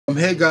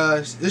Hey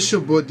guys, it's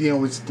your boy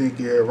Dion with Think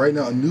here. Right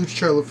now, a new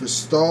trailer for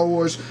Star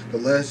Wars,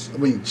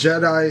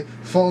 Jedi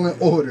Fallen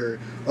Order,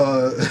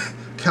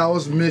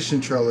 Cal's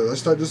mission trailer.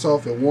 Let's start this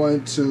off in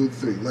 1, 2,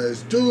 3.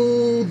 Let's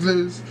do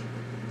this.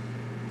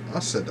 I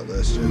said the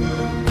last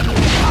Jedi.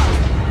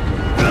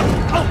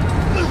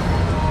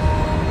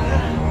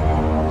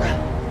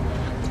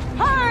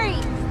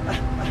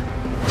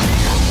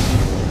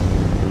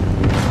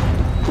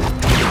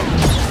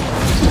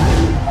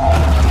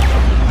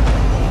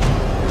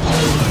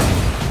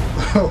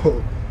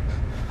 Oh.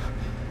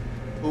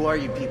 Who are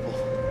you people?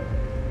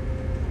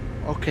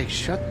 Okay,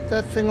 shut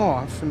that thing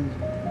off and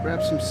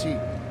grab some seat.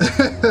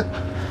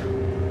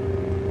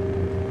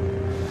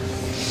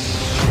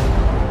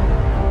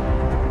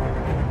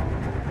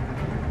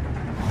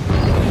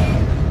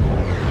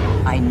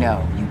 I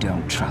know you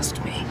don't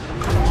trust me.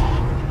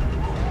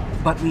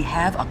 But we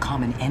have a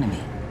common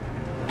enemy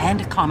and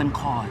a common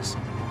cause.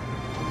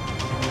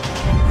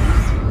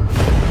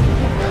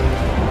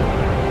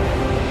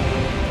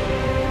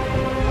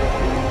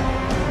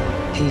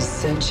 He's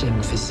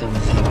searching for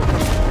something.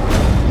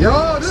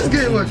 Yo, this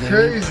game looks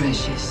crazy.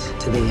 Precious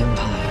to the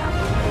Empire.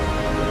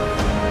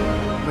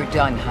 We're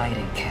done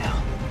hiding, Cal.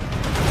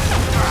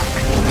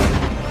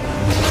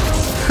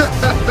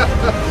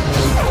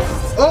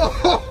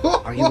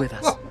 Oh. Are you with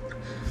us?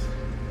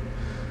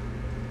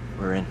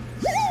 We're in.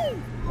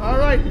 All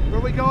right, where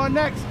are we going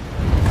next?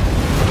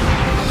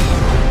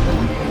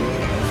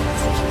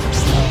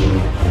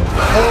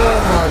 Oh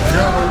my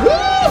God.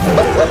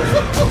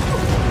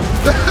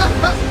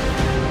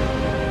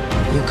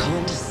 You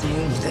can't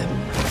save them.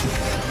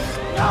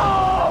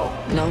 No!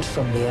 Not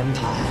from the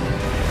Empire.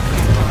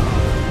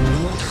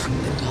 Not from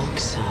the dark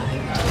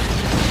side.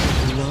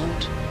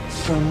 Not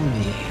from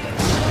me.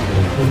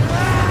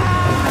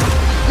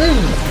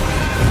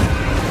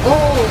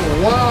 Oh,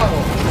 wow.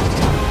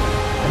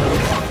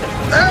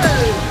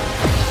 Hey!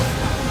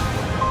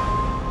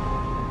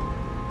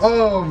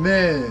 Oh,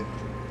 man.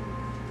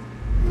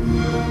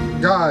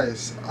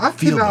 Guys, I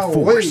cannot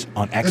wait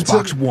on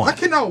Xbox One. I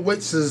cannot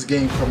wait till this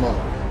game come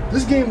out.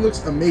 This game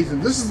looks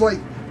amazing. This is like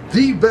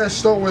the best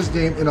Star Wars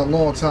game in a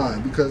long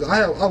time because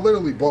I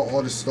literally bought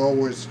all the Star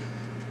Wars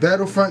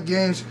Battlefront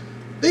games.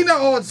 They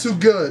not all too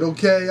good,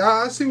 okay?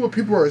 I see what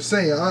people are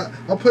saying. I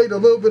played a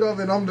little bit of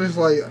it and I'm just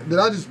like, did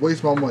I just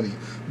waste my money?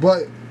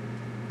 But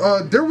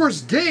there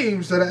was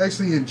games that I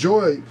actually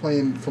enjoyed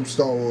playing from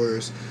Star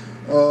Wars.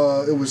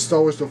 It was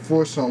Star Wars The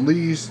Force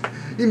Unleashed.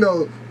 You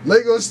know,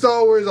 Lego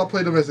Star Wars, I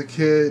played them as a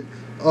kid.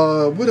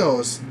 What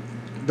else?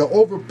 The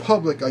Old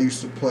Republic I used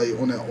to play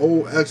on that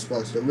old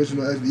Xbox, the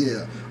original Xbox.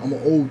 Yeah, I'm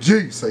an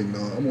OG, say no.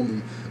 I'm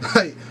only,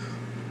 like,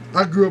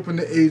 I grew up in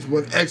the age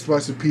when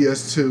Xbox and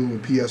PS2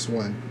 and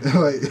PS1.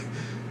 Like,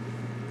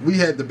 we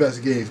had the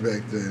best games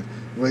back then.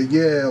 But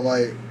yeah,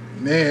 like,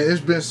 man,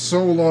 it's been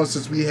so long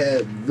since we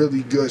had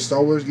really good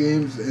Star Wars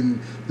games, and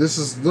this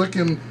is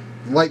looking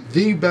like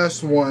the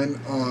best one.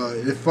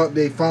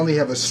 They finally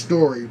have a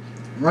story.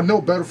 I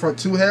know Battlefront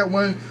 2 had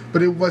one,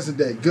 but it wasn't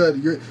that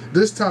good.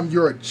 This time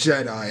you're a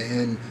Jedi,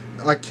 and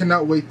I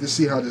cannot wait to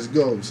see how this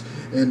goes.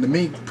 And the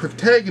main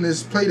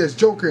protagonist played as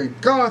Joker in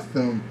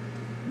Gotham,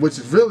 which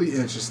is really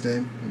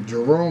interesting.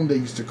 Jerome, they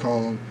used to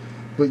call him.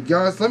 But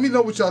guys, let me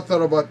know what y'all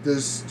thought about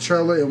this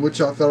trailer and what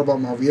y'all thought about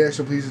my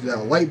reaction. Please hit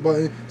that like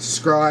button,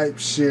 subscribe,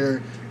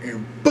 share,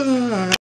 and boom!